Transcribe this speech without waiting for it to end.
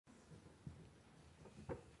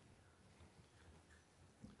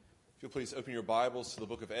If you'll please open your Bibles to the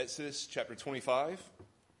book of Exodus, chapter 25.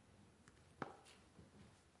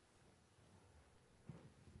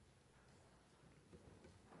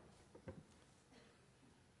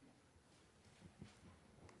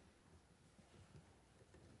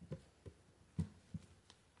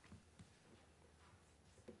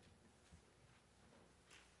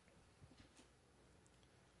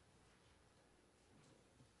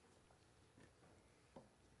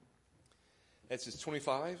 Exodus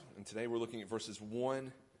 25, and today we're looking at verses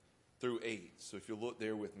 1 through 8. So if you'll look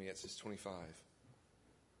there with me, Exodus 25.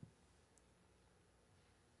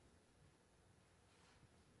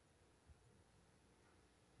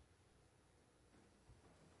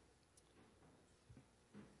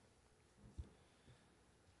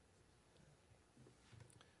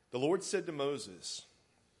 The Lord said to Moses,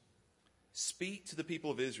 "Speak to the people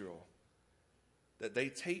of Israel that they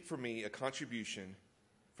take for me a contribution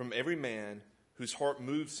from every man whose heart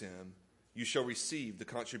moves him. You shall receive the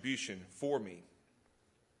contribution for me.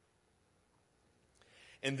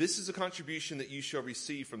 And this is a contribution that you shall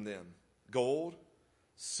receive from them: gold,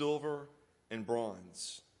 silver, and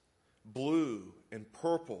bronze, blue and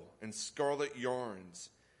purple and scarlet yarns,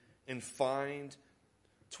 and fine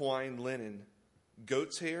twined linen,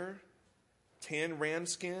 goat's hair, tan ram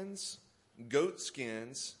skins, goat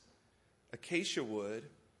skins, acacia wood,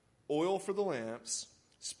 oil for the lamps,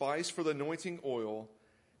 spice for the anointing oil,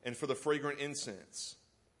 and for the fragrant incense,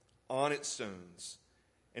 onyx stones,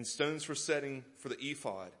 and stones for setting for the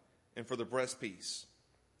ephod and for the breastpiece.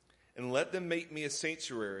 And let them make me a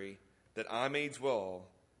sanctuary, that I may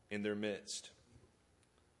dwell in their midst."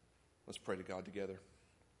 Let's pray to God together.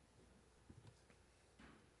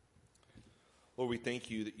 Lord, we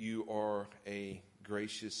thank you that you are a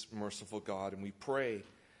gracious, merciful God, and we pray,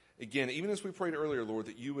 again, even as we prayed earlier, Lord,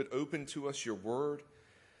 that you would open to us your word,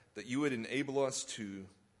 that you would enable us to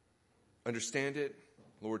understand it,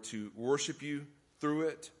 Lord, to worship you through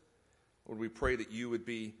it. Lord, we pray that you would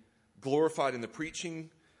be glorified in the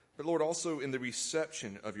preaching, but Lord, also in the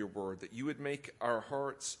reception of your word, that you would make our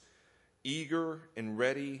hearts eager and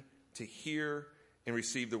ready to hear and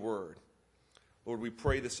receive the word. Lord, we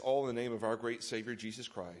pray this all in the name of our great Savior, Jesus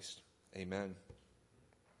Christ. Amen.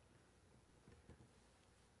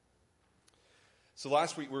 So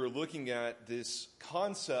last week we were looking at this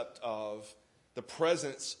concept of the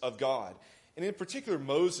presence of God. And in particular,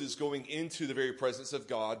 Moses going into the very presence of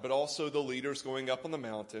God, but also the leaders going up on the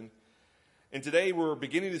mountain. And today we're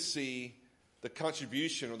beginning to see the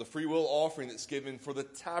contribution or the free will offering that's given for the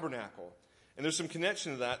tabernacle. And there's some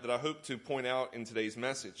connection to that I hope to point out in today's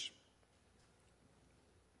message.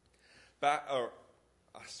 Ahead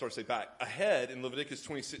in Leviticus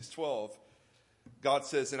 26:12, God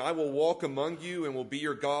says, "And I will walk among you and will be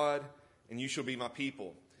your God, and you shall be my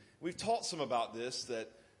people." We've taught some about this,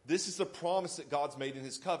 that this is the promise that God's made in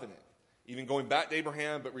his covenant. Even going back to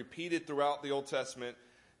Abraham, but repeated throughout the Old Testament,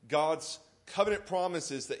 God's covenant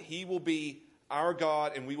promises that he will be our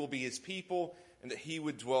God and we will be his people, and that he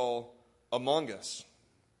would dwell among us.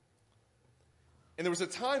 And there was a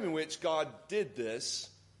time in which God did this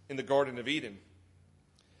in the Garden of Eden.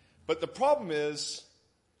 But the problem is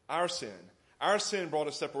our sin. Our sin brought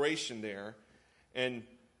a separation there, and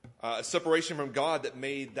a separation from God that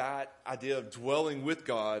made that idea of dwelling with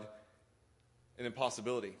God an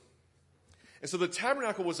impossibility. And so the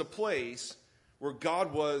tabernacle was a place where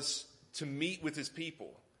God was to meet with his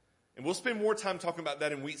people. And we'll spend more time talking about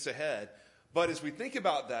that in weeks ahead. But as we think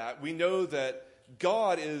about that, we know that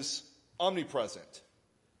God is omnipresent.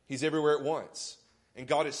 He's everywhere at once. And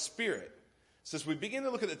God is spirit. So as we begin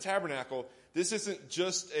to look at the tabernacle, this isn't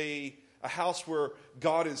just a house where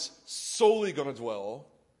God is solely going to dwell,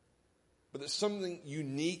 but there's something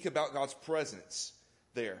unique about God's presence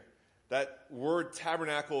there. That word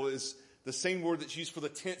tabernacle is the same word that's used for the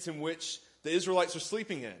tents in which the Israelites are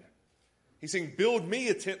sleeping in. He's saying, build me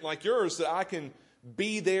a tent like yours that I can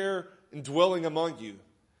be there and dwelling among you,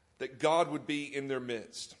 that God would be in their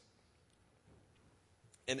midst.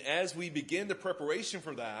 And as we begin the preparation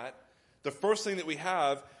for that, the first thing that we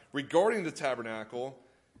have regarding the tabernacle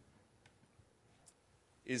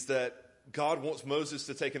is that God wants Moses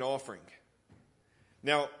to take an offering.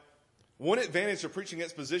 Now, one advantage of preaching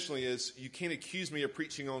expositionally is you can't accuse me of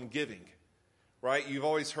preaching on giving, right? You've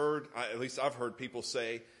always heard, at least I've heard people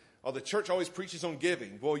say, "Oh, the church always preaches on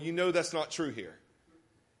giving." Well, you know that's not true here.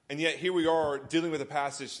 And yet here we are dealing with a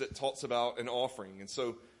passage that talks about an offering. And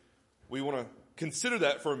so we want to consider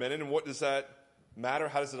that for a minute. And what does that matter?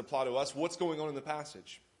 How does it apply to us? What's going on in the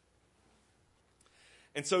passage?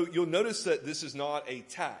 And so you'll notice that this is not a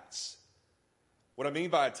tax. What I mean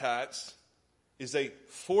by a tax is a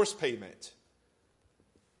forced payment.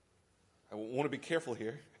 I want to be careful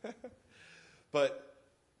here. But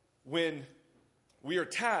when we are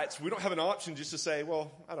taxed, we don't have an option just to say,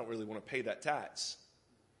 well, I don't really want to pay that tax.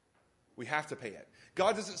 We have to pay it.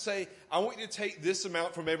 God doesn't say, I want you to take this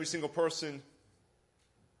amount from every single person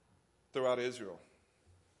throughout Israel.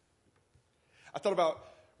 I thought about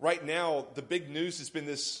right now, the big news has been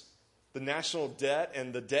the national debt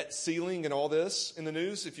and the debt ceiling and all this in the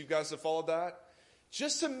news, if you guys have followed that.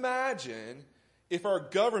 Just imagine if our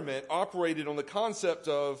government operated on the concept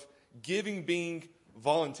of giving being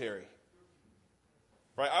voluntary.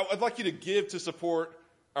 Right? I'd like you to give to support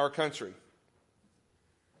our country.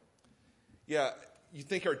 Yeah, you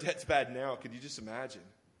think our debt's bad now. Could you just imagine?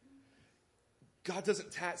 God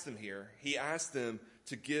doesn't tax them here. He asked them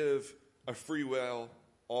to give a freewill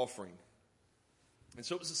offering. And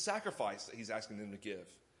so it was a sacrifice that he's asking them to give.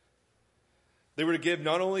 They were to give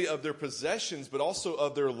not only of their possessions, but also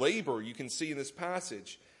of their labor. You can see in this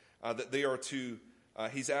passage that they are to,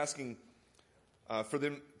 he's asking for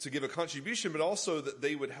them to give a contribution, but also that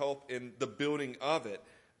they would help in the building of it.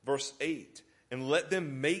 Verse 8, and let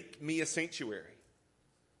them make me a sanctuary.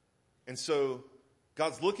 And so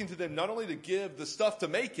God's looking to them not only to give the stuff to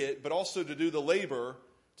make it, but also to do the labor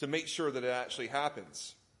to make sure that it actually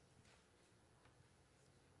happens.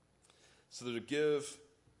 So they're to give,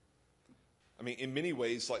 I mean, in many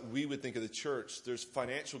ways, like we would think of the church, there's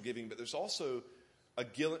financial giving, but there's also a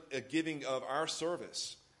giving of our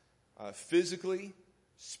service, physically,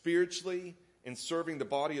 spiritually, and serving the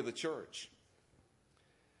body of the church.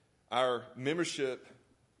 Our membership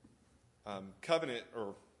covenant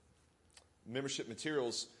or membership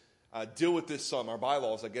materials deal with this some. Our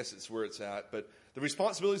bylaws, I guess it's where it's at. But the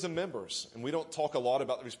responsibilities of members, and we don't talk a lot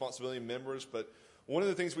about the responsibility of members, but one of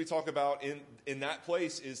the things we talk about in that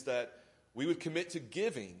place is that we would commit to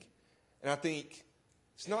giving. And I think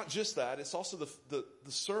it's not just that, it's also the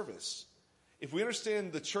service. If we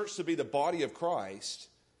understand the church to be the body of Christ,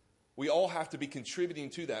 we all have to be contributing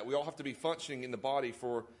to that. We all have to be functioning in the body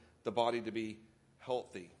for the body to be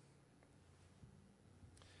healthy.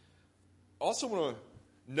 I also want to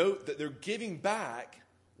note that they're giving back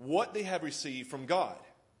what they have received from God.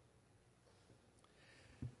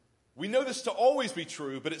 We know this to always be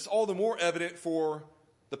true, but it's all the more evident for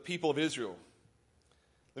the people of Israel.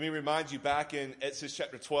 Let me remind you back in Exodus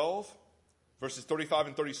chapter 12, verses 35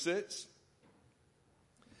 and 36.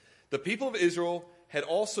 The people of Israel had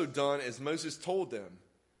also done as Moses told them,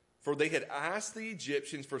 for they had asked the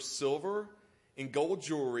Egyptians for silver and gold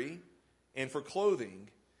jewelry and for clothing,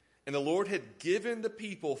 and the Lord had given the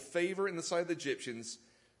people favor in the sight of the Egyptians,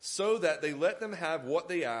 so that they let them have what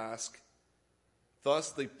they asked.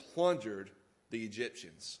 Thus they plundered the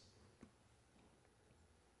Egyptians.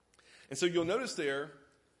 And so you'll notice there,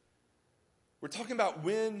 we're talking about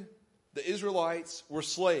when the Israelites were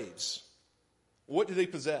slaves. What did they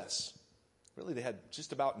possess? Really, they had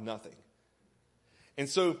just about nothing. And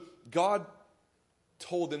so God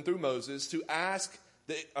told them through Moses to ask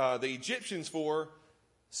the Egyptians for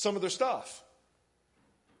some of their stuff.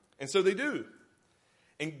 And so they do.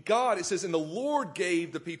 And God, it says, and the Lord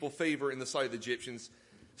gave the people favor in the sight of the Egyptians,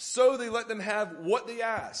 so they let them have what they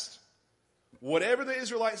asked. Whatever the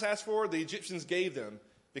Israelites asked for, the Egyptians gave them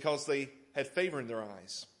because they had favor in their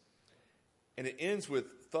eyes. And it ends with,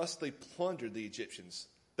 thus they plundered the Egyptians.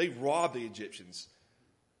 They robbed the Egyptians.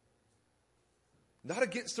 Not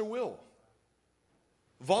against their will.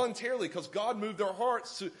 Voluntarily, because God moved their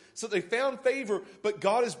hearts so they found favor, but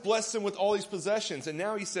God has blessed them with all these possessions. And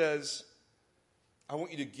now he says, I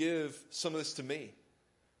want you to give some of this to me.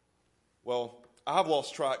 Well, I've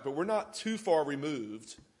lost track, but we're not too far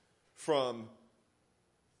removed from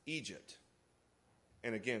Egypt.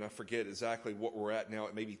 And again, I forget exactly what we're at now.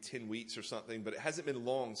 It may be 10 weeks or something, but it hasn't been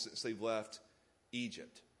long since they've left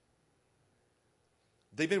Egypt.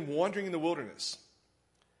 They've been wandering in the wilderness.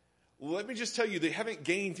 Let me just tell you, they haven't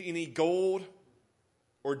gained any gold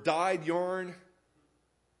or dyed yarn.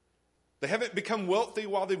 They haven't become wealthy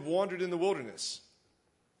while they've wandered in the wilderness.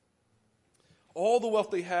 All the wealth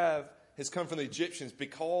they have has come from the Egyptians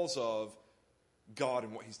because of God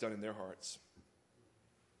and what he's done in their hearts.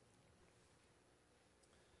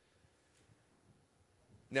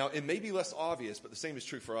 Now, it may be less obvious, but the same is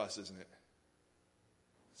true for us, isn't it?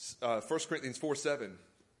 1 Corinthians 4:7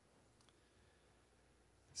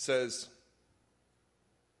 says,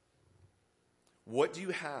 what do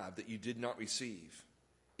you have that you did not receive?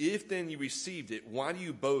 If then you received it, why do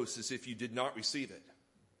you boast as if you did not receive it?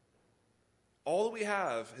 All that we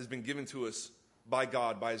have has been given to us by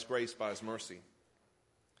God, by his grace, by his mercy.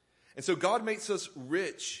 And so God makes us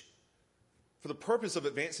rich for the purpose of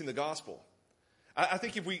advancing the gospel. I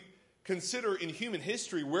think if we consider in human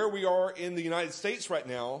history where we are in the United States right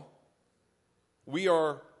now, we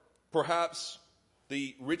are perhaps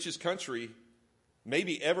the richest country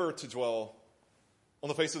maybe ever to dwell on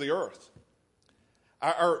the face of the earth.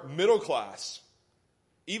 Our middle class,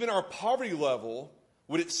 even our poverty level,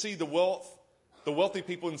 would exceed the wealthy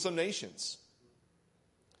people in some nations.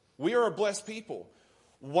 We are a blessed people.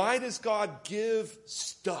 Why does God give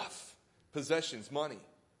stuff, possessions, money?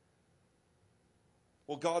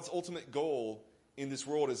 Well, God's ultimate goal in this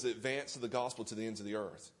world is the advance of the gospel to the ends of the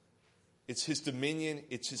earth. It's his dominion,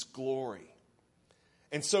 it's his glory.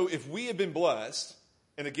 And so if we have been blessed,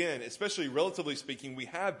 and again, especially relatively speaking, we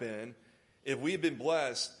have been, if we have been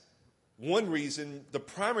blessed, one reason, the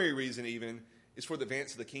primary reason even, is for the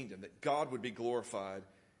advance of the kingdom, that God would be glorified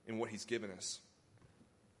in what he's given us.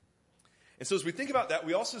 And so as we think about that,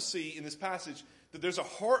 we also see in this passage that there's a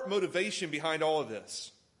heart motivation behind all of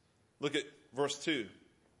this. Look at verse 2.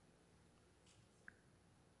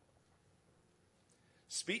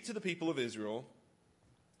 Speak to the people of Israel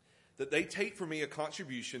that they take from me a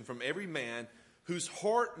contribution from every man whose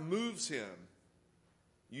heart moves him.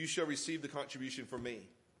 You shall receive the contribution from me.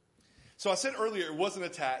 So I said earlier it wasn't a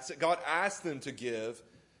tax that God asked them to give,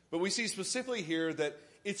 but we see specifically here that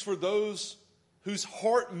it's for those whose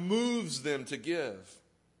heart moves them to give.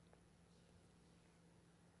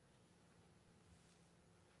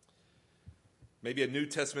 Maybe a New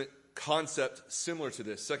Testament concept similar to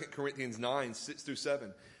this, 2 Corinthians 9, 6 through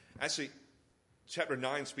 7. Actually, chapter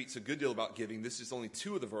 9 speaks a good deal about giving. This is only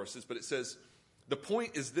 2 of the verses, but it says, the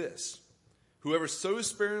point is this: whoever sows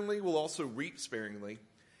sparingly will also reap sparingly,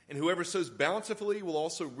 and whoever sows bountifully will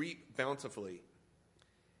also reap bountifully.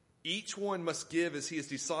 Each one must give as he has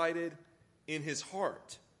decided in his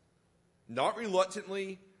heart, not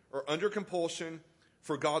reluctantly or under compulsion,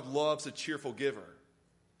 for God loves a cheerful giver.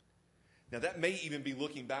 Now that may even be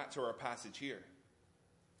looking back to our passage here.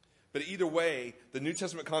 But either way, the New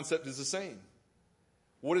Testament concept is the same.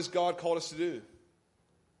 What has God called us to do?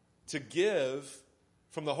 To give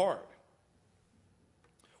from the heart.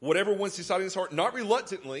 Whatever one's decided in his heart, not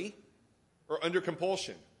reluctantly or under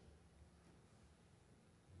compulsion.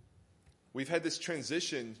 We've had this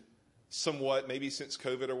transition somewhat, maybe since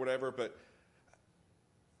COVID or whatever, but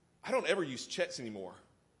I don't ever use checks anymore.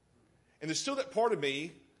 And there's still that part of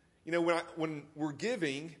me, you know, when we're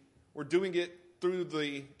giving, we're doing it through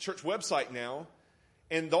the church website now,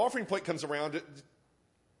 and the offering plate comes around.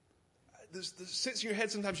 There's the sense in your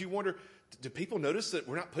head sometimes you wonder, do people notice that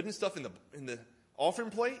we're not putting stuff in the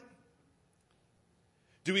offering plate?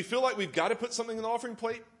 Do we feel like we've got to put something in the offering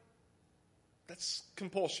plate? That's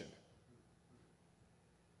compulsion.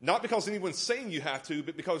 Not because anyone's saying you have to,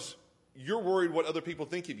 but because you're worried what other people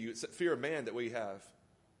think of you. It's that fear of man that we have.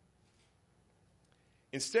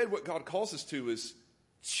 Instead, what God calls us to is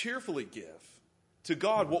cheerfully give to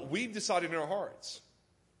God what we've decided in our hearts.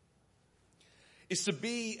 It's to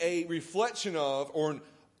be a reflection of, or an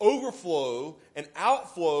overflow, an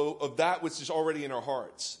outflow of that which is already in our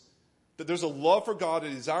hearts. That there's a love for God, a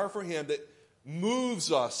desire for him that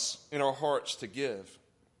moves us in our hearts to give.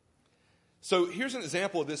 So here's an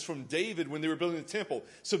example of this from David when they were building the temple.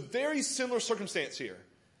 So very similar circumstance here.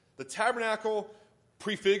 The tabernacle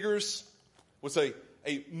prefigures, what's a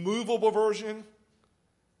movable version,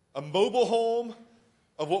 a mobile home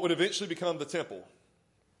of what would eventually become the temple.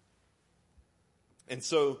 And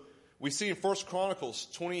so we see in 1 Chronicles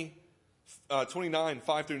 29,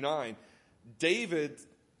 5 through 9, David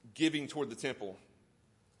giving toward the temple.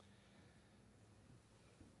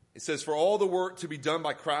 It says, for all the work to be done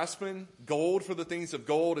by craftsmen, gold for the things of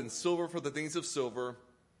gold and silver for the things of silver,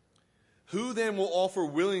 who then will offer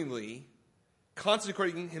willingly,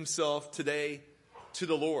 consecrating himself today to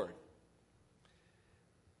the Lord?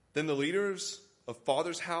 Then the leaders of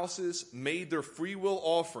fathers' houses made their freewill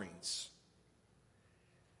offerings,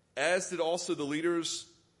 as did also the leaders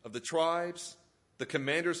of the tribes, the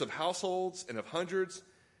commanders of households and of hundreds,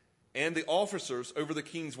 and the officers over the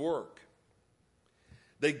king's work.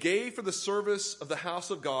 They gave for the service of the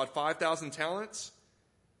house of God 5,000 talents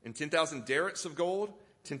and 10,000 darits of gold,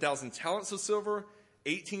 10,000 talents of silver,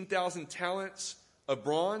 18,000 talents of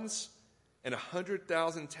bronze, and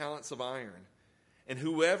 100,000 talents of iron. And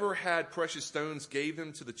whoever had precious stones gave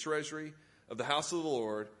them to the treasury of the house of the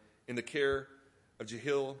Lord in the care of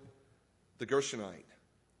Jehiel the Gershonite.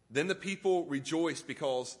 Then the people rejoiced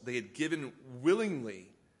because they had given willingly,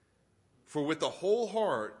 for with the whole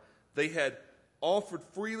heart they had offered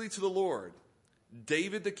freely to the Lord.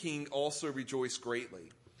 David the king also rejoiced greatly.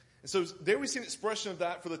 And so there we see an expression of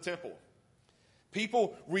that for the temple.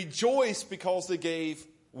 People rejoiced because they gave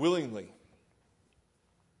willingly.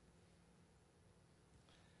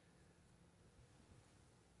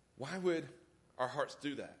 Why would our hearts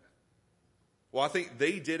do that? Well, I think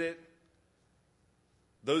they did it.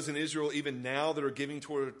 Those in Israel, even now, that are giving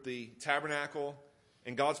toward the tabernacle,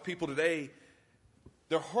 and God's people today,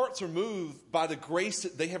 their hearts are moved by the grace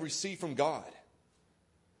that they have received from God.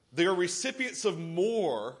 They are recipients of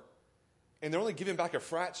more, and they're only giving back a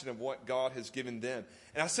fraction of what God has given them.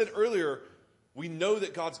 And I said earlier, we know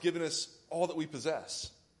that God's given us all that we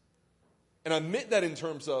possess. And I meant that in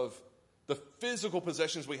terms of the physical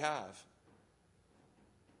possessions we have.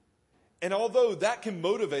 And although that can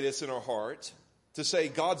motivate us in our heart to say,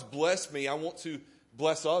 God's blessed me, I want to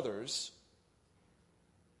bless others,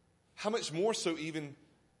 how much more so even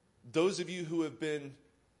those of you who have been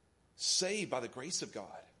saved by the grace of God,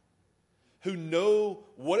 who know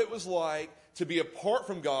what it was like to be apart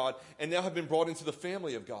from God and now have been brought into the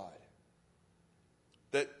family of God.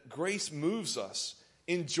 That grace moves us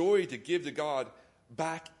in joy to give to God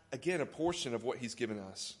back again a portion of what he's given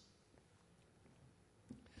us.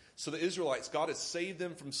 So the Israelites, God has saved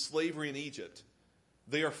them from slavery in Egypt.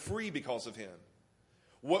 They are free because of him.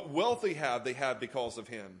 What wealth they have because of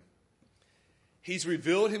him. He's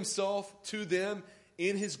revealed himself to them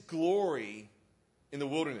in his glory in the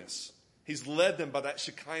wilderness. He's led them by that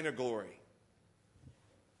Shekinah glory.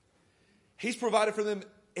 He's provided for them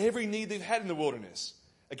every need they've had in the wilderness.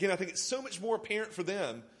 Again, I think it's so much more apparent for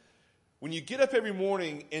them when you get up every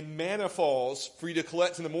morning and manna falls for you to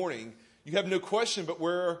collect in the morning. You have no question but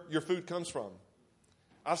where your food comes from.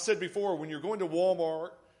 I've said before, when you're going to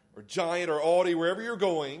Walmart or Giant or Aldi, wherever you're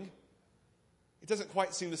going, it doesn't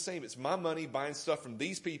quite seem the same. It's my money buying stuff from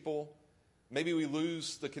these people. Maybe we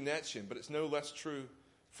lose the connection, but it's no less true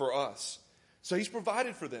for us. So he's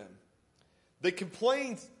provided for them. They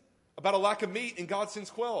complained about a lack of meat, and God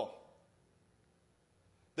sends quail.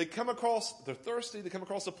 They're thirsty, they come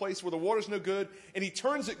across a place where the water's no good, and he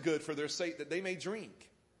turns it good for their sake that they may drink.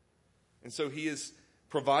 And so he has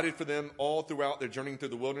provided for them all throughout their journey through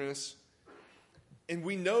the wilderness. And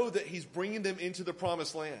we know that he's bringing them into the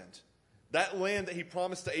promised land. That land that he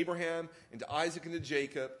promised to Abraham and to Isaac and to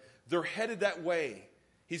Jacob. They're headed that way.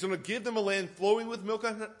 He's going to give them a land flowing with milk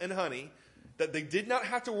and honey that they did not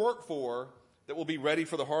have to work for, that will be ready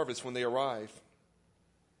for the harvest when they arrive.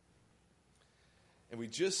 And we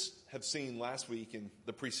just have seen last week and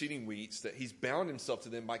the preceding weeks that he's bound himself to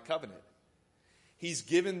them by covenant. He's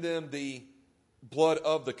given them the blood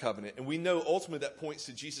of the covenant. And we know ultimately that points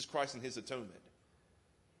to Jesus Christ and his atonement.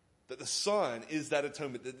 That the Son is that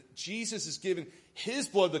atonement. That Jesus has given his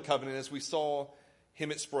blood the covenant, as we saw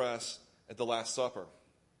him express at the Last Supper.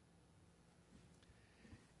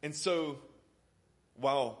 And so,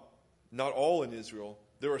 while not all in Israel,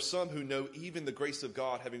 there are some who know even the grace of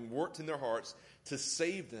God having worked in their hearts to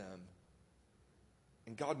save them.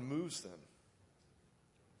 And God moves them.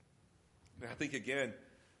 And I think again,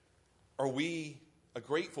 are we a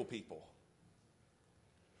grateful people?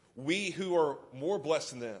 We who are more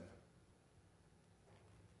blessed than them.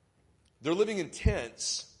 They're living in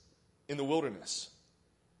tents in the wilderness.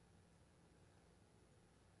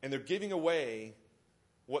 And they're giving away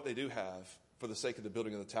what they do have for the sake of the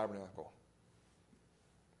building of the tabernacle.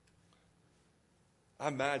 I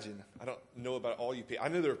imagine, I don't know about all you people. I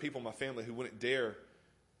know there are people in my family who wouldn't dare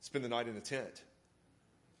spend the night in a tent.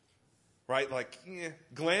 Right? Like,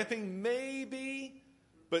 glamping maybe,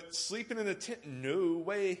 but sleeping in a tent, no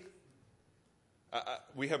way.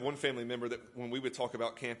 We have one family member that when we would talk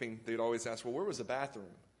about camping, they'd always ask, well, where was the bathroom?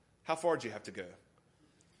 How far did you have to go?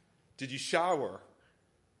 Did you shower?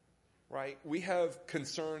 Right? We have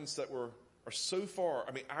concerns that are so far,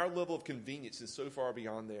 our level of convenience is so far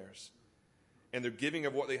beyond theirs. And they're giving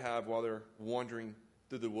of what they have while they're wandering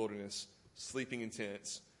through the wilderness, sleeping in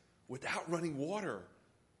tents, without running water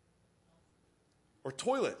or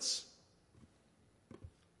toilets.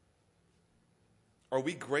 Are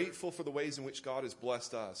we grateful for the ways in which God has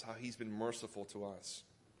blessed us, how he's been merciful to us?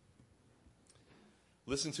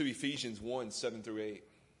 Listen to Ephesians 1, 7 through 8.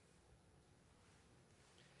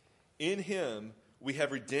 In him we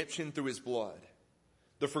have redemption through his blood,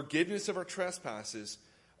 the forgiveness of our trespasses,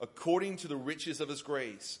 according to the riches of his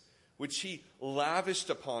grace, which he lavished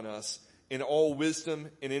upon us in all wisdom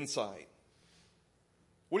and insight.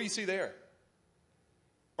 What do you see there?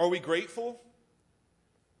 Are we grateful?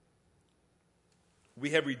 We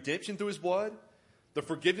have redemption through his blood, the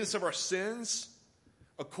forgiveness of our sins,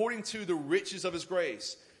 according to the riches of his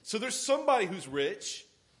grace. So there's somebody who's rich,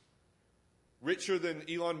 richer than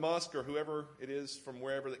Elon Musk or whoever it is from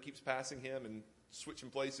wherever that keeps passing him and switching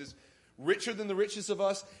places. Richer than the riches of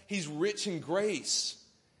us. He's rich in grace.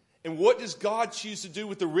 And what does God choose to do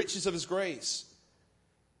with the riches of his grace?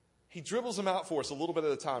 He dribbles them out for us a little bit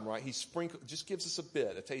at a time, right? He just gives us a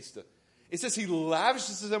bit, a taste of it. It says he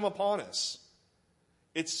lavishes them upon us.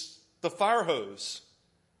 It's the fire hose.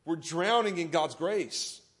 We're drowning in God's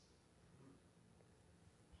grace.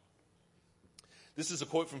 This is a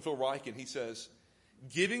quote from Phil Ryken. He says,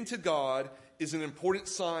 giving to God is an important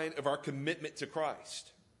sign of our commitment to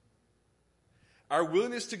Christ. Our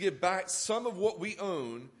willingness to give back some of what we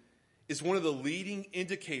own is one of the leading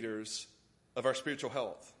indicators of our spiritual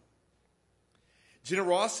health.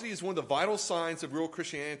 Generosity is one of the vital signs of real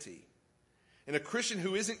Christianity. And a Christian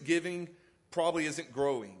who isn't giving probably isn't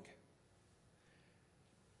growing.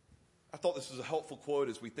 I thought this was a helpful quote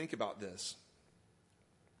as we think about this.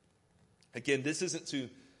 Again, this isn't to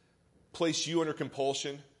place you under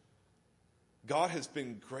compulsion. God has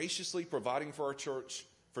been graciously providing for our church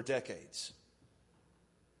for decades.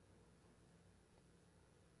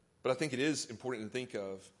 But I think it is important to think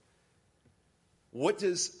of, what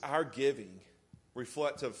does our giving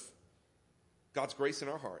reflect of God's grace in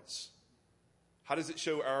our hearts? How does it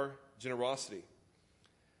show our generosity?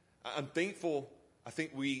 I'm thankful, I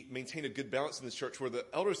think we maintain a good balance in this church where the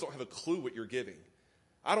elders don't have a clue what you're giving.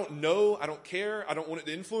 I don't know, I don't care, I don't want it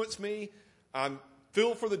to influence me. I'm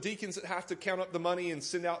filled for the deacons that have to count up the money and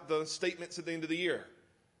send out the statements at the end of the year.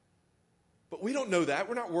 But we don't know that.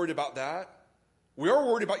 We're not worried about that. We are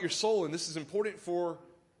worried about your soul, and this is important for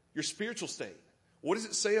your spiritual state. What does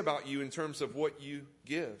it say about you in terms of what you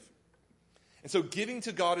give? And so giving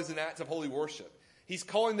to God is an act of holy worship. He's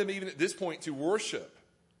calling them even at this point to worship.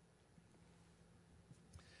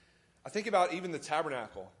 I think about even the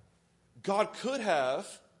tabernacle. God could have,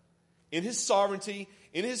 in his sovereignty,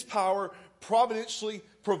 in his power, providentially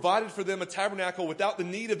provided for them a tabernacle without the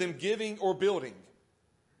need of them giving or building.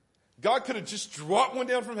 God could have just dropped one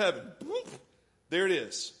down from heaven. Boom, there it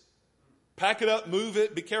is. Pack it up, move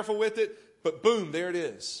it, be careful with it, but boom, there it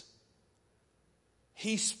is.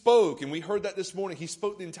 He spoke, and we heard that this morning, he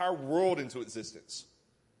spoke the entire world into existence.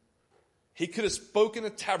 He could have spoken a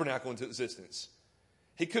tabernacle into existence.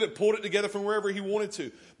 He could have pulled it together from wherever he wanted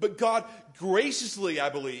to. But God graciously, I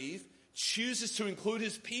believe, chooses to include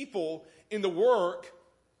his people in the work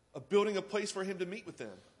of building a place for him to meet with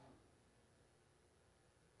them.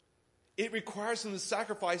 It requires them to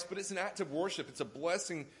sacrifice, but it's an act of worship. It's a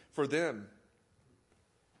blessing for them.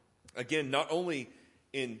 Again, not only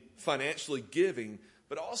in financially giving,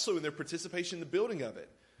 but also in their participation in the building of it.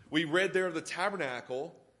 We read there of the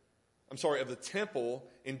tabernacle, of the temple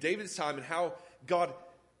in David's time, and how God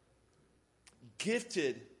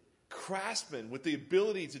gifted craftsmen with the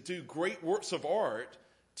ability to do great works of art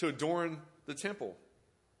to adorn the temple.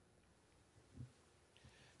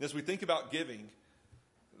 And as we think about giving,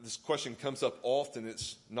 this question comes up often.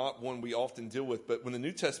 It's not one we often deal with, but when the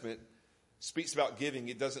New Testament speaks about giving,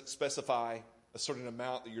 it doesn't specify a certain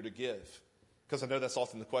amount that you're to give. Because I know that's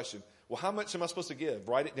often the question. Well, how much am I supposed to give?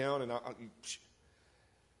 Write it down and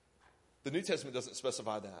the New Testament doesn't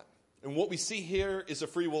specify that. And what we see here is a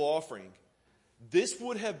free will offering. This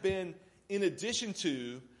would have been in addition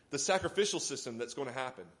to the sacrificial system that's going to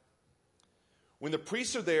happen. When the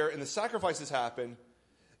priests are there and the sacrifices happen,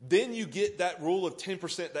 then you get that rule of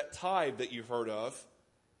 10%, that tithe that you've heard of.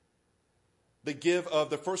 They give of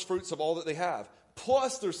the first fruits of all that they have.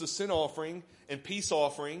 Plus there's the sin offering and peace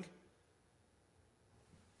offering.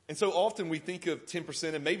 And so often we think of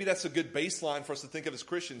 10%, and maybe that's a good baseline for us to think of as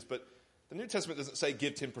Christians, but the New Testament doesn't say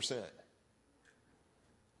give 10%.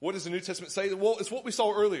 What does the New Testament say? Well, it's what we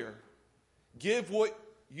saw earlier. Give what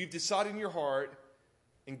you've decided in your heart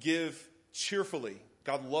and give cheerfully.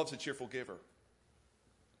 God loves a cheerful giver.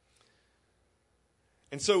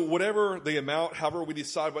 And so whatever the amount, however we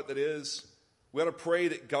decide what that is, we ought to pray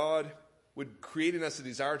that God would create in us a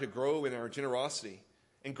desire to grow in our generosity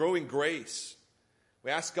and grow in grace. We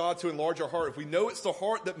ask God to enlarge our heart. If we know it's the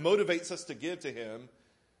heart that motivates us to give to him,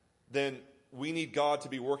 then we need God to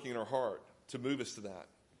be working in our heart to move us to that.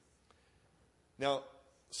 Now,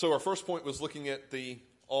 so our first point was looking at the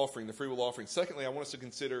offering, the free will offering. Secondly, I want us to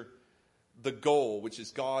consider the goal, which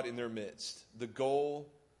is God in their midst. The goal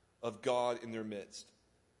of God in their midst.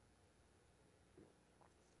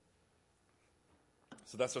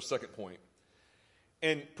 So that's our second point.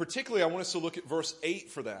 And particularly, I want us to look at verse 8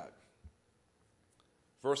 for that.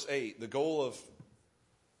 Verse 8, the goal of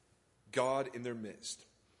God in their midst.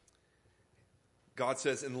 God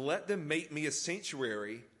says, and let them make me a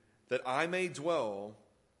sanctuary that I may dwell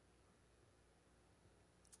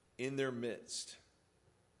in their midst.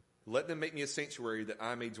 Let them make me a sanctuary that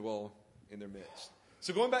I may dwell in their midst.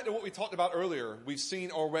 So going back to what we talked about earlier, we've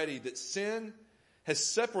seen already that sin has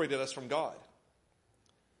separated us from God.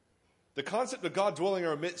 The concept of God dwelling in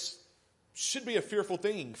our midst should be a fearful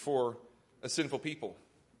thing for a sinful people.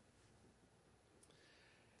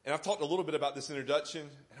 And I've talked a little bit about this introduction,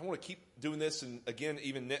 and I want to keep doing this, and again,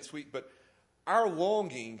 even next week, but our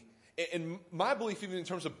longing, and my belief even in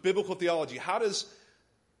terms of biblical theology, how does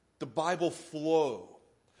the Bible flow?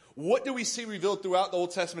 What do we see revealed throughout the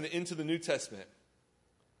Old Testament and into the New Testament?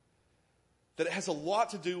 That it has a lot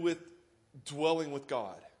to do with dwelling with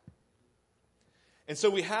God. And so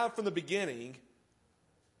we have from the beginning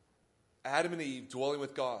Adam and Eve dwelling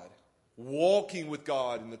with God, walking with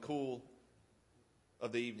God in the cool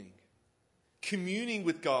of the evening, communing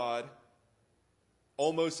with God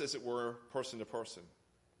almost as it were person to person.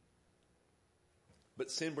 But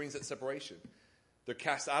sin brings that separation. They're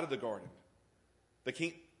cast out of the garden. They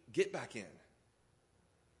can't get back in.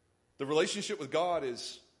 The relationship with God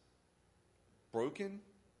is broken,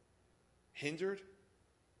 hindered,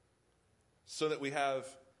 so that we have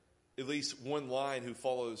at least one line who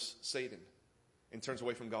follows Satan and turns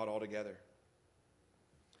away from God altogether.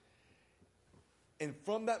 And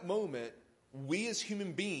from that moment, we as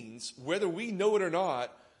human beings, whether we know it or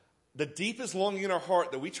not, the deepest longing in our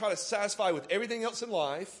heart that we try to satisfy with everything else in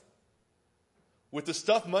life, with the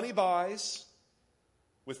stuff money buys,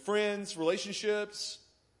 with friends, relationships,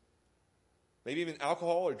 maybe even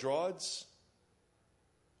alcohol or drugs,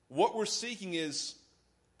 what we're seeking is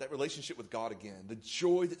that relationship with God again, the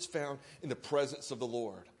joy that's found in the presence of the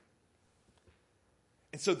Lord.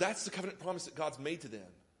 And so that's the covenant promise that God's made to them.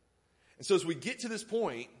 And so as we get to this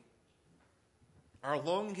point, our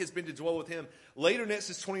longing has been to dwell with him. Later in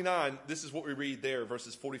Exodus 29, this is what we read there,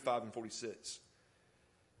 verses 45 and 46.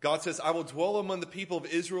 God says, I will dwell among the people of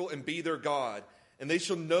Israel and be their God, and they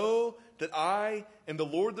shall know that I am the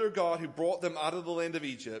Lord their God who brought them out of the land of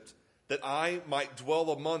Egypt, that I might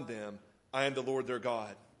dwell among them. I am the Lord their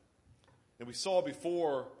God. And we saw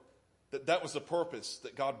before that was the purpose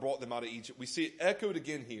that God brought them out of Egypt. We see it echoed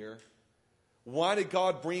again here. Why did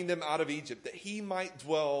God bring them out of Egypt? That he might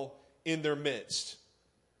dwell in their midst.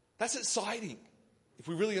 That's exciting if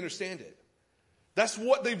we really understand it. That's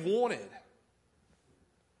what they wanted.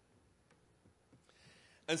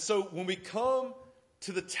 And so when we come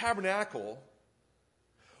to the tabernacle,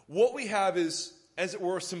 what we have is, as it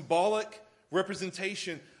were, a symbolic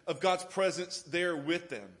representation of God's presence there with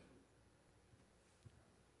them.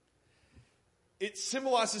 It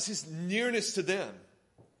symbolizes his nearness to them.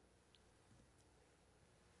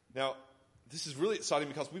 Now, this is really exciting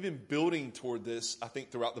because we've been building toward this, I think,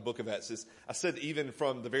 throughout the book of Exodus. I said even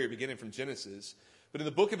from the very beginning, from Genesis. But in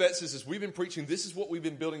the book of Exodus, as we've been preaching, this is what we've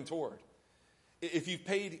been building toward. If you've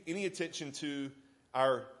paid any attention to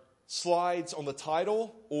our slides on the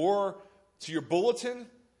title or to your bulletin,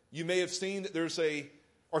 you may have seen that there's a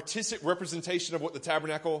artistic representation of what the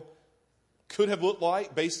tabernacle could have looked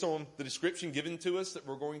like based on the description given to us that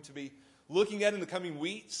we're going to be looking at in the coming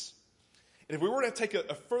weeks. And if we were to take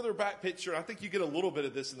a further back picture, I think you get a little bit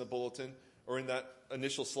of this in the bulletin or in that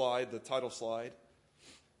initial slide, the title slide.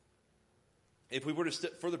 If we were to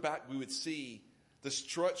step further back, we would see the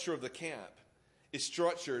structure of the camp is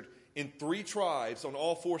structured in 3 tribes on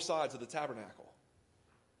all 4 sides of the tabernacle.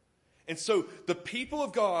 And so the people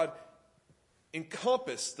of God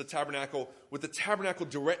encompass the tabernacle with the tabernacle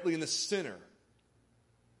directly in the center.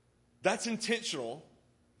 That's intentional.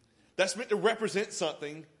 That's meant to represent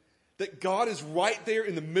something, that God is right there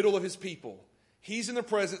in the middle of his people. He's in their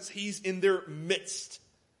presence. He's in their midst.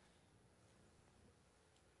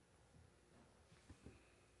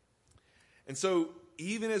 And so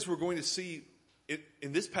even as we're going to see it,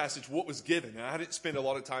 in this passage what was given, and I didn't spend a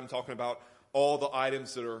lot of time talking about all the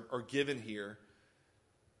items that are given here,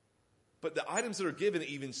 but the items that are given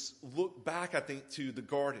even look back, I think, to the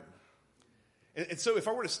garden. And so if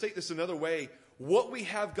I were to state this another way, what we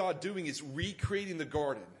have God doing is recreating the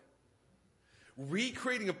garden.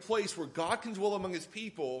 Recreating a place where God can dwell among his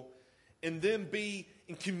people and then be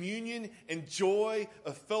in communion and joy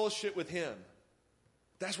of fellowship with him.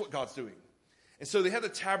 That's what God's doing. And so they have the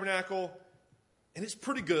tabernacle, and it's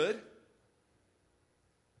pretty good.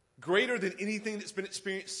 Greater than anything that's been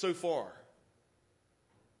experienced so far.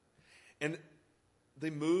 And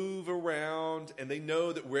they move around, and they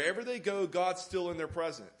know that wherever they go, God's still in their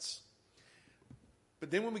presence. But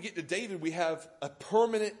then when we get to David, we have a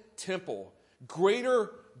permanent temple.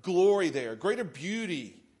 Greater glory there, greater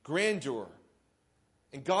beauty, grandeur.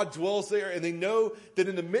 And God dwells there, and they know that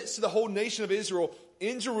in the midst of the whole nation of Israel,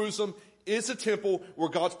 in Jerusalem, is a temple where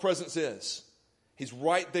God's presence is. He's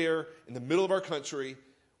right there in the middle of our country.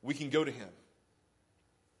 We can go to him.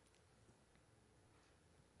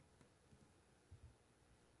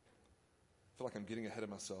 I feel like I'm getting ahead of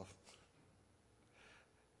myself.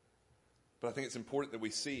 But I think it's important that we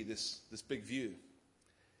see this big view.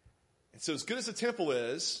 And so as good as the temple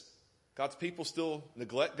is, God's people still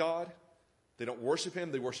neglect God. They don't worship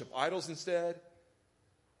him. They worship idols instead.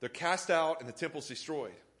 They're cast out and the temple's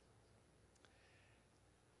destroyed.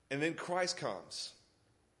 And then Christ comes.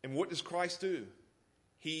 And what does Christ do?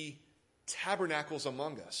 He tabernacles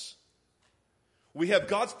among us. We have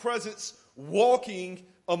God's presence walking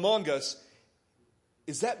among us.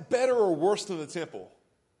 Is that better or worse than the temple?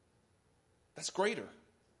 That's greater.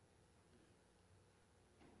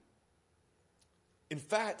 In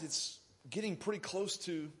fact, it's getting pretty close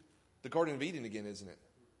to the Garden of Eden again, isn't it?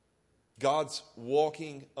 God's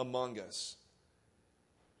walking among us.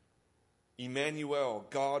 Emmanuel,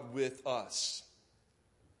 God with us.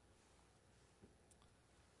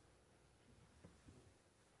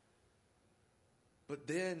 But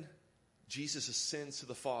then Jesus ascends to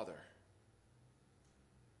the Father.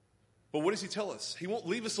 But what does he tell us? He won't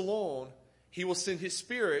leave us alone. He will send his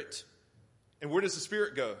Spirit. And where does the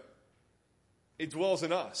Spirit go? It dwells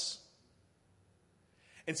in us.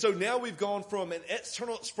 And so now we've gone from an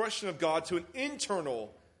external expression of God to an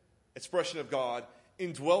internal expression of God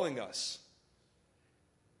indwelling us.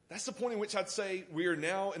 That's the point in which I'd say we are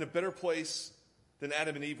now in a better place than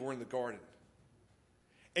Adam and Eve were in the garden.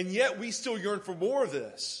 And yet we still yearn for more of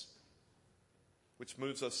this, which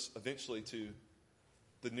moves us eventually to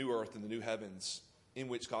the new earth and the new heavens in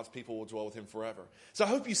which God's people will dwell with him forever. So I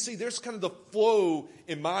hope you see there's kind of the flow,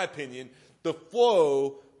 in my opinion, the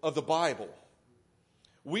flow of the Bible.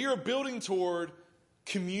 We are building toward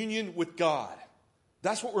communion with God.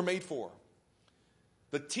 That's what we're made for.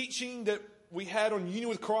 The teaching that we had on union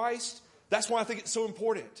with Christ, that's why I think it's so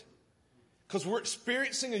important. Because we're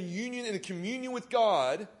experiencing a union and a communion with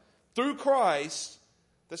God through Christ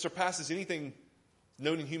that surpasses anything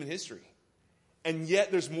known in human history. And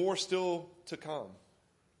yet there's more still to come.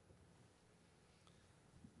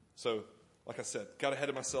 So, like I said, got ahead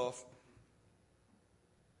of myself.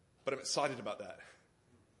 But I'm excited about that.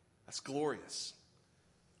 That's glorious.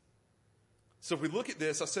 So if we look at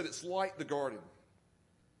this, I said it's like the garden.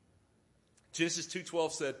 Genesis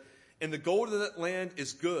 2:12 said, "And the gold of that land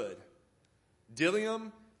is good.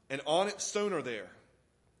 Bdellium and onyx stone are there."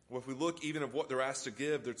 Well, if we look even of what they're asked to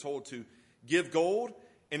give, they're told to give gold,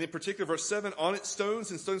 and in particular, verse 7, onyx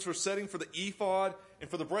stones and stones for setting for the ephod and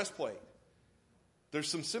for the breastplate. There's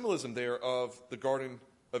some symbolism there of the Garden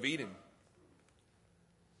of Eden.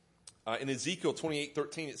 In Ezekiel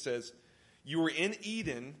 28:13, it says, "You were in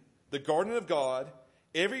Eden, the garden of God.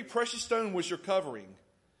 Every precious stone was your covering.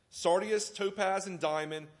 Sardius, topaz, and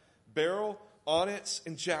diamond, beryl, onyx,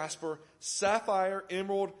 and jasper, sapphire,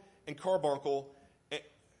 emerald, and carbuncle,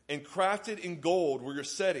 and crafted in gold were your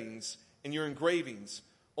settings and your engravings.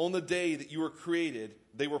 On the day that you were created,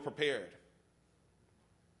 they were prepared."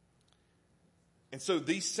 And so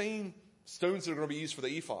these same stones are going to be used for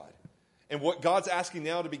the ephod. And what God's asking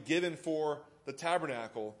now to be given for the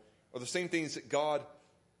tabernacle are the same things that God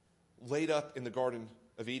laid up in the Garden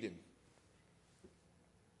of Eden.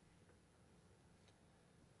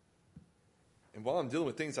 And while I'm dealing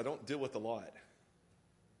with things I don't deal with a lot,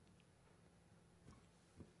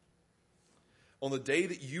 on the day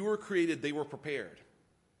that you were created, they were prepared.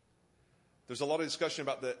 There's a lot of discussion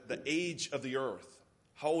about the age of the earth.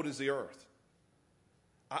 How old is the earth?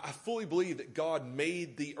 I fully believe that God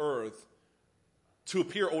made the earth to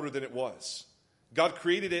appear older than it was. God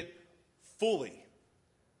created it fully.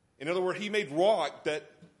 In other words, he made rock that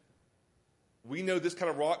we know this kind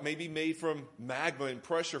of rock may be made from magma and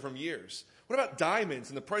pressure from years. What about diamonds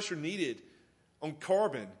and the pressure needed on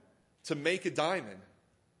carbon to make a diamond?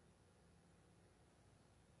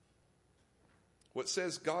 What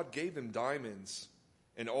says God gave them diamonds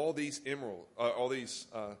and all these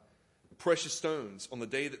precious stones on the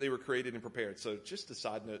day that they were created and prepared. So just a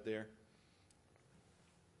side note there.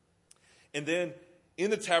 And then in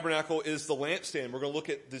the tabernacle is the lampstand. We're going to look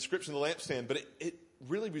at the description of the lampstand, but it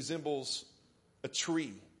really resembles a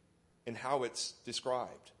tree in how it's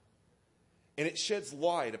described. And it sheds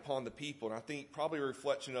light upon the people, and I think probably a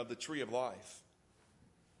reflection of the tree of life.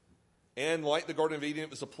 And like the Garden of Eden, it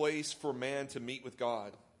was a place for man to meet with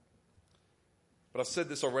God. But I've said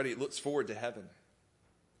this already, it looks forward to heaven.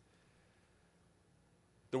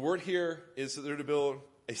 The word here is that they're to build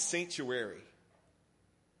a sanctuary.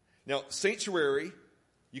 Now, sanctuary,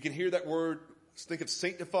 you can hear that word, think of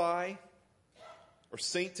sanctify or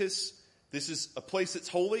sanctus. This is a place that's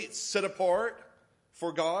holy. It's set apart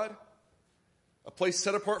for God. A place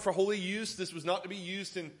set apart for holy use. This was not to be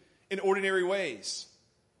used in ordinary ways.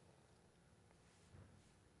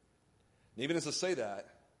 And even as I say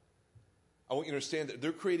that, I want you to understand that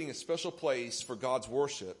they're creating a special place for God's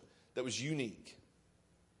worship that was unique.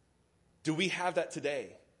 Do we have that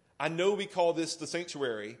today? I know we call this the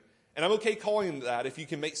sanctuary, and I'm okay calling it that if you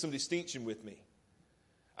can make some distinction with me.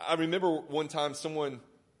 I remember one time someone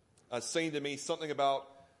saying to me something about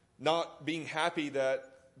not being happy that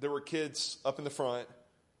there were kids up in the front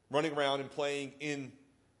running around and playing in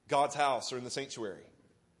God's house or in the sanctuary.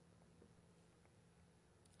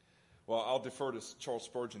 Well, I'll defer to Charles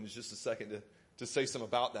Spurgeon in just a second to say something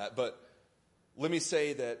about that. But let me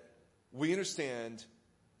say that we understand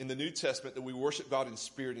in the New Testament that we worship God in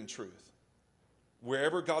spirit and truth.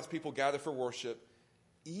 Wherever God's people gather for worship,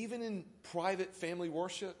 even in private family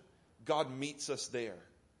worship, God meets us there.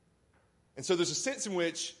 And so there's a sense in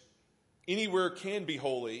which anywhere can be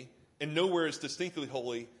holy and nowhere is distinctly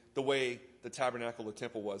holy the way the tabernacle or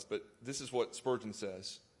temple was. But this is what Spurgeon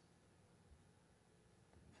says.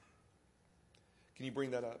 Can you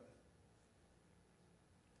bring that up?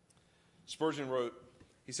 Spurgeon wrote,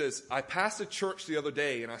 he says, I passed a church the other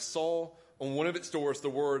day and I saw on one of its doors the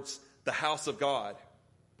words, the house of God.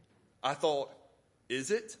 I thought,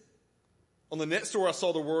 is it? On the next door I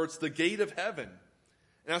saw the words, the gate of heaven.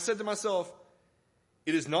 And I said to myself,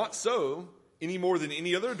 it is not so any more than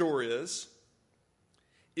any other door is.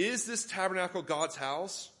 Is this tabernacle God's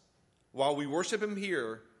house? While we worship him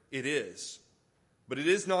here, it is. But it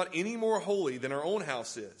is not any more holy than our own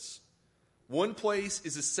house is. One place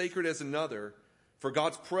is as sacred as another, for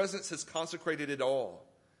God's presence has consecrated it all.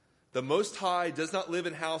 The Most High does not live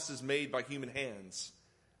in houses made by human hands.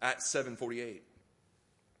 Acts 7:48.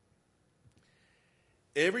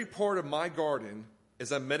 Every part of my garden,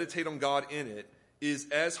 as I meditate on God in it, is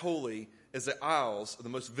as holy as the aisles of the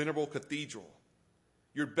most venerable cathedral.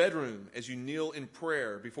 Your bedroom, as you kneel in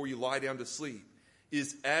prayer before you lie down to sleep,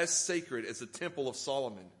 is as sacred as the temple of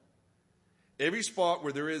Solomon. Every spot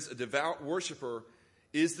where there is a devout worshiper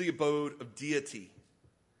is the abode of deity.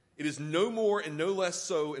 It is no more and no less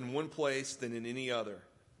so in one place than in any other.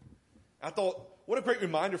 I thought, what a great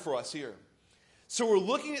reminder for us here. So we're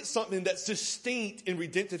looking at something that's distinct in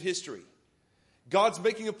redemptive history. God's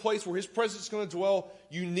making a place where his presence is going to dwell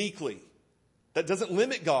uniquely. That doesn't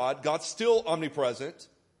limit God. God's still omnipresent.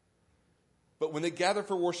 But when they gather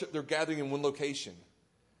for worship, they're gathering in one location.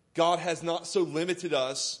 God has not so limited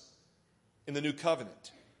us in the new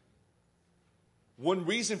covenant. One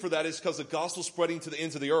reason for that is because the gospel is spreading to the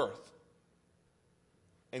ends of the earth.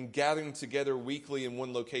 And gathering together weekly in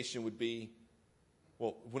one location would be,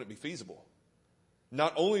 well, wouldn't it be feasible?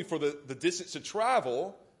 Not only for the distance to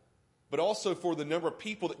travel, but also for the number of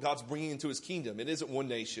people that God's bringing into his kingdom. It isn't one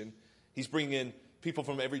nation. He's bringing in people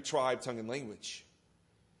from every tribe, tongue, and language.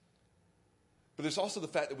 But there's also the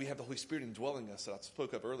fact that we have the Holy Spirit indwelling us that I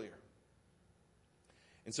spoke of earlier.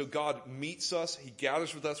 And so God meets us. He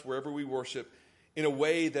gathers with us wherever we worship in a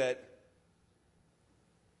way that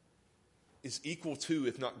is equal to,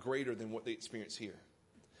 if not greater than, what they experience here.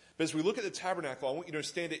 But as we look at the tabernacle, I want you to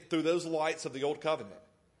understand it through those lights of the Old Covenant.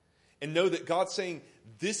 And know that God's saying,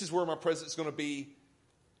 this is where my presence is going to be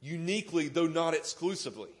uniquely, though not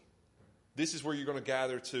exclusively. This is where you're going to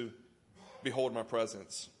gather to behold my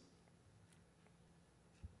presence.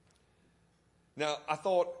 Now, I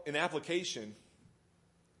thought in application,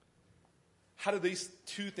 how do these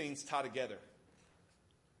two things tie together?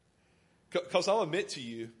 Because I'll admit to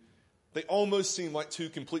you, they almost seem like two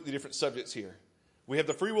completely different subjects here. We have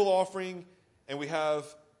the free will offering, and we have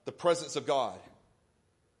the presence of God.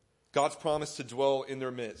 God's promise to dwell in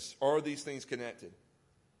their midst. Are these things connected?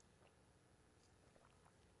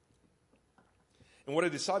 And what I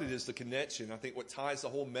decided is the connection. I think what ties the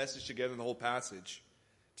whole message together and the whole passage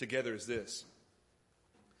together is this.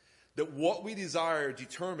 That what we desire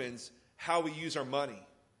determines how we use our money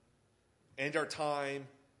and our time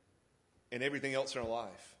and everything else in our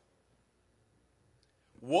life.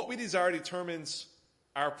 What we desire determines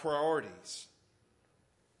our priorities.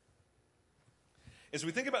 As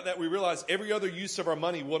we think about that, we realize every other use of our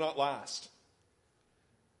money will not last.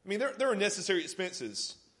 I mean, there are necessary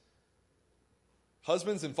expenses.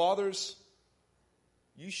 Husbands and fathers,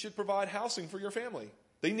 you should provide housing for your family.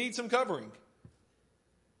 They need some covering.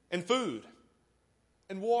 And food.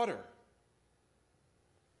 And water.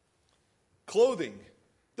 Clothing.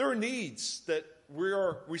 There are needs that we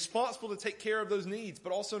are responsible to take care of those needs,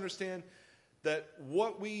 but also understand that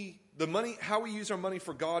how we use our money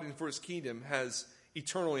for God and for his kingdom has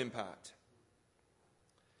eternal impact.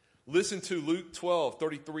 Listen to Luke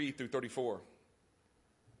 12:33 through 34.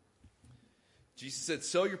 Jesus said,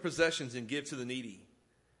 sell your possessions and give to the needy.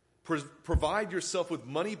 Provide yourself with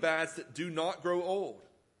money bags that do not grow old,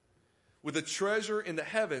 with a treasure in the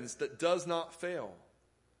heavens that does not fail,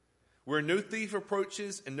 where no thief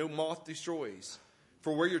approaches and no moth destroys.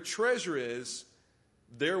 For where your treasure is,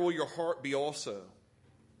 there will your heart be also.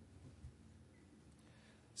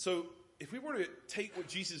 So, if we were to take what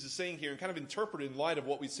Jesus is saying here and kind of interpret it in light of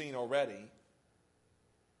what we've seen already,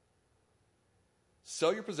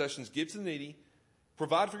 sell your possessions, give to the needy,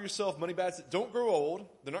 provide for yourself money bags that don't grow old,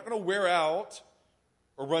 they're not going to wear out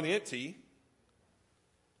or run empty,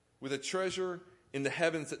 with a treasure in the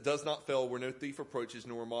heavens that does not fail, where no thief approaches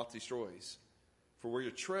nor moth destroys. For where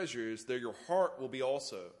your treasure is, there your heart will be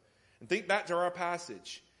also. And think back to our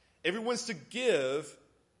passage. Everyone's to give.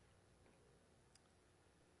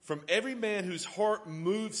 From every man whose heart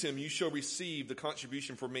moves him, you shall receive the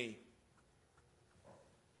contribution for me.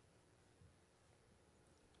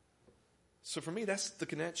 So for me, that's the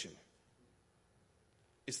connection.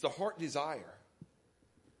 It's the heart desire.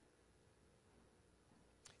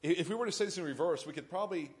 If we were to say this in reverse, we could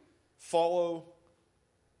probably follow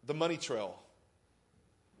the money trail.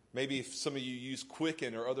 Maybe if some of you use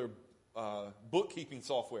Quicken or other bookkeeping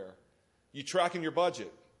software, you tracking your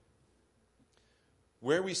budget.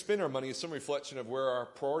 Where we spend our money is some reflection of where our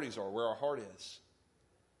priorities are, where our heart is.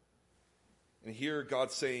 And here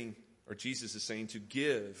God's saying, or Jesus is saying, to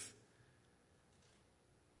give.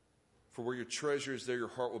 For where your treasure is, there your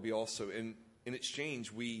heart will be also. And in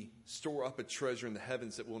exchange, we store up a treasure in the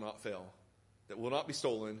heavens that will not fail, that will not be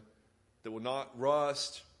stolen, that will not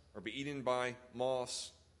rust or be eaten by moths.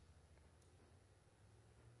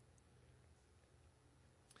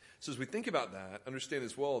 So as we think about that, understand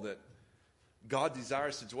as well that God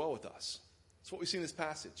desires to dwell with us. That's what we see in this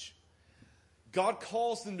passage. God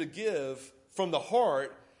calls them to give from the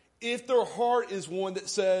heart if their heart is one that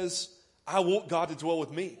says, I want God to dwell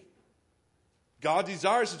with me. God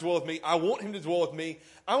desires to dwell with me. I want him to dwell with me.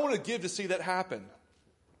 I want to give to see that happen.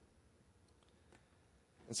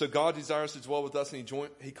 And so God desires to dwell with us,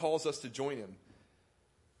 and he calls us to join him.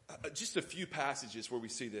 Just a few passages where we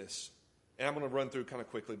see this. And I'm going to run through kind of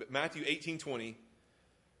quickly. But Matthew 18:20.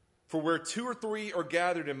 For where 2 or 3 are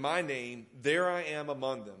gathered in my name, there I am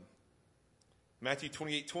among them. Matthew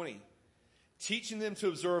 28:20. Teaching them to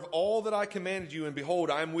observe all that I commanded you, and behold,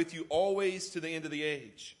 I am with you always to the end of the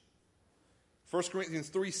age. 1 Corinthians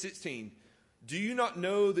 3:16. Do you not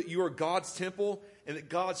know that you are God's temple and that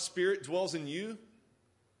God's Spirit dwells in you?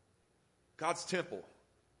 God's temple,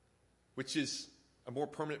 which is a more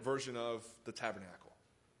permanent version of the tabernacle.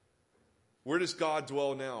 Where does God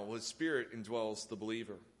dwell now? Well, his Spirit indwells the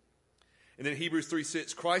believer. And then Hebrews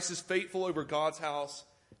 3:6. Christ is faithful over God's house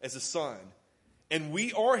as a son, and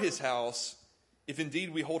we are his house if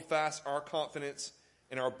indeed we hold fast our confidence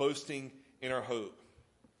and our boasting in our hope.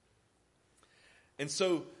 And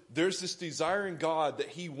so there's this desire in God that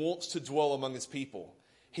he wants to dwell among his people.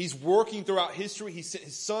 He's working throughout history. He sent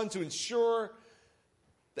his son to ensure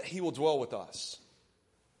that he will dwell with us.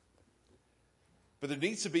 But there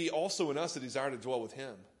needs to be also in us a desire to dwell with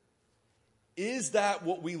him. Is that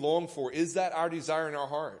what we long for? Is that our desire in our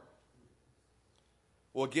heart?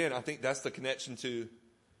 Well, again, I think that's the connection to,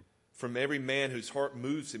 from every man whose heart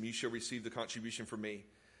moves him, you shall receive the contribution from me.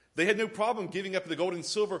 They had no problem giving up the gold and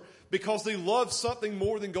silver because they loved something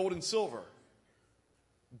more than gold and silver.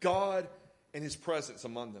 God and his presence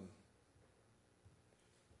among them.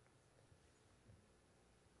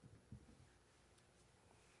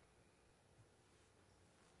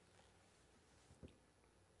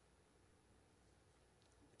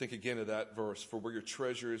 Think again of that verse. For where your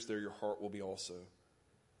treasure is, there your heart will be also.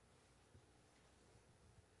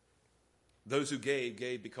 Those who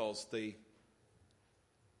gave because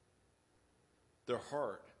their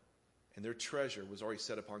heart and their treasure was already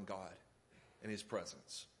set upon God and his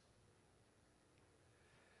presence.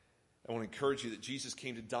 I want to encourage you that Jesus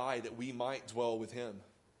came to die that we might dwell with him.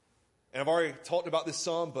 And I've already talked about this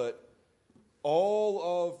some, but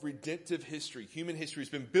all of redemptive history, human history, has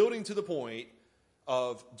been building to the point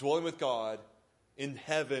of dwelling with God in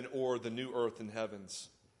heaven or the new earth and heavens.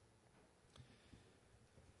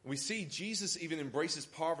 We see Jesus even embraces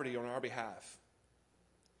poverty on our behalf.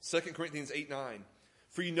 2 Corinthians 8:9.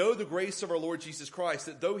 For you know the grace of our Lord Jesus Christ,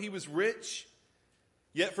 that though he was rich,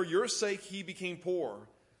 yet for your sake he became poor,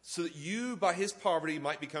 so that you by his poverty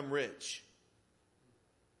might become rich.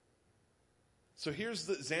 So here's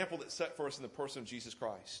the example that's set for us in the person of Jesus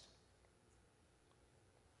Christ.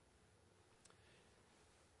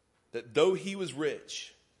 That though he was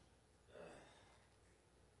rich,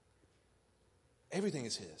 everything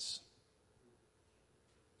is his.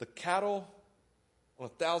 The cattle on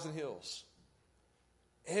 1,000 hills,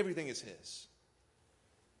 everything is his.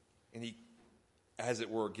 And he, as it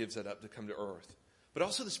were, gives that up to come to earth. But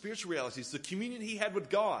also the spiritual realities, the communion he had with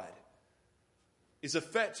God is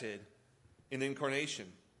affected in the incarnation,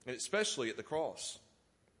 and especially at the cross.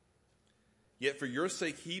 Yet for your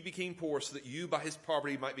sake he became poor, so that you by his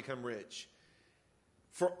poverty might become rich.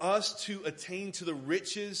 For us to attain to the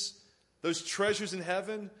riches, those treasures in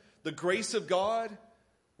heaven, the grace of God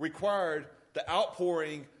required the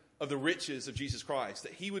outpouring of the riches of Jesus Christ,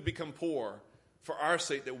 that he would become poor for our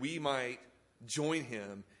sake, that we might join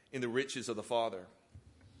him in the riches of the Father.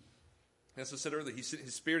 As I said earlier, he sent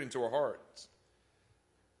his Spirit into our hearts.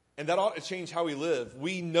 And that ought to change how we live.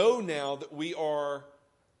 We know now that we are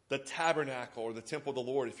the tabernacle or the temple of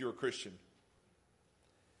the Lord if you're a Christian.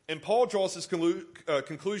 And Paul draws this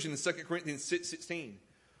conclusion in 2 Corinthians 6:16.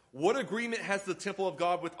 What agreement has the temple of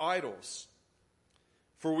God with idols?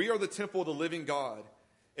 For we are the temple of the living God.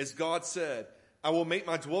 As God said, I will make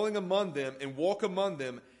my dwelling among them and walk among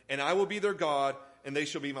them, and I will be their God, and they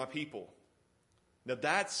shall be my people. Now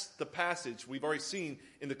that's the passage we've already seen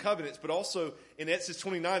in the covenants, but also in Exodus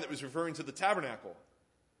 29 that was referring to the tabernacle.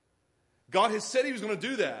 God has said he was going to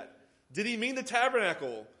do that. Did he mean the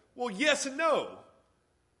tabernacle? Well, yes and no.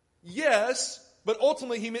 Yes, but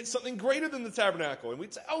ultimately he meant something greater than the tabernacle. And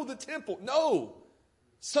we'd say, oh, the temple. No.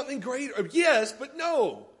 Something greater. Yes, but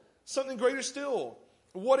no. Something greater still.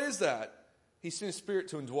 What is that? He sent his Spirit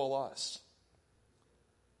to indwell us.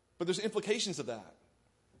 But there's implications of that.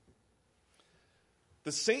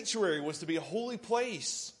 The sanctuary was to be a holy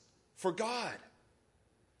place for God.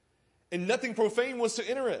 And nothing profane was to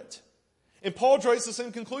enter it. And Paul draws the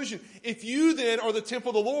same conclusion. If you then are the temple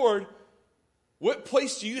of the Lord, what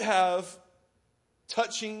place do you have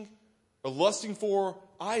touching or lusting for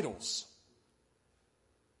idols?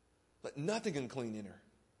 Let nothing unclean enter.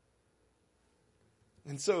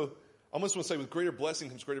 And so, I almost want to say with greater blessing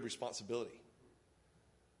comes greater responsibility.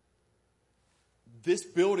 This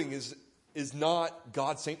building is not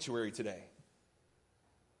God's sanctuary today.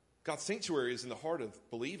 God's sanctuary is in the heart of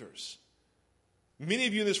believers. Many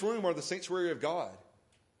of you in this room are the sanctuary of God.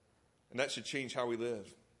 And that should change how we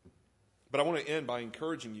live. But I want to end by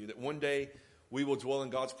encouraging you that one day we will dwell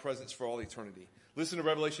in God's presence for all eternity. Listen to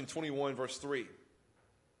Revelation 21, verse 3.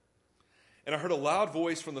 And I heard a loud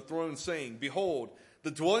voice from the throne saying, Behold,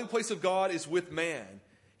 the dwelling place of God is with man.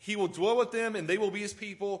 He will dwell with them, and they will be his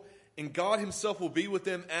people, and God himself will be with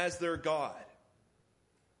them as their God.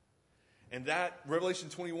 And that Revelation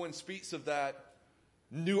 21 speaks of that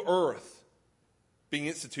new earth being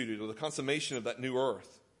instituted, or the consummation of that new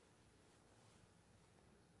earth.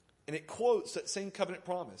 And it quotes that same covenant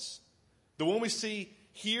promise. The one we see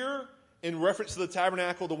here in reference to the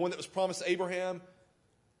tabernacle, the one that was promised to Abraham.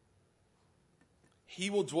 He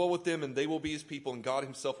will dwell with them and they will be his people, and God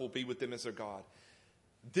himself will be with them as their God.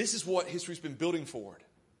 This is what history's been building forward.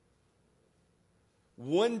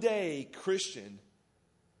 One day, Christian,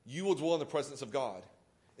 you will dwell in the presence of God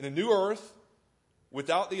in a new earth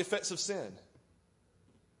without the effects of sin.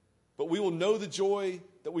 But we will know the joy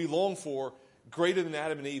that we long for greater than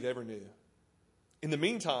Adam and Eve ever knew. In the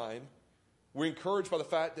meantime, we're encouraged by the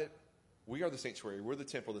fact that we are the sanctuary. We're the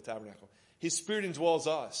temple, the tabernacle. His Spirit indwells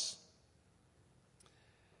us.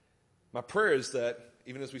 My prayer is that,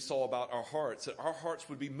 even as we saw about our hearts, that our hearts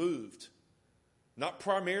would be moved. Not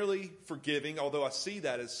primarily forgiving, although I see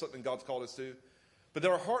that as something God's called us to, but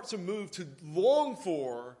that our hearts are moved to long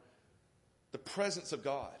for the presence of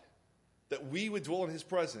God. That we would dwell in his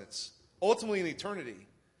presence, ultimately in eternity.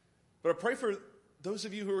 But I pray for those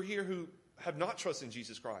of you who are here who have not trusted in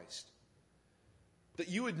Jesus Christ, that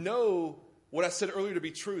you would know what I said earlier to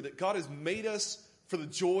be true, that God has made us for the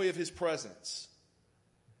joy of his presence.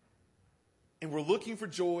 And we're looking for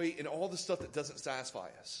joy in all the stuff that doesn't satisfy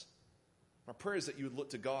us. My prayer is that you would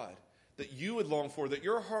look to God, that you would long for, that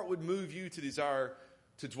your heart would move you to desire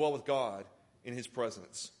to dwell with God in his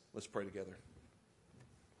presence. Let's pray together.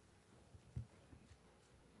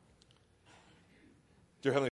 Dear Heavenly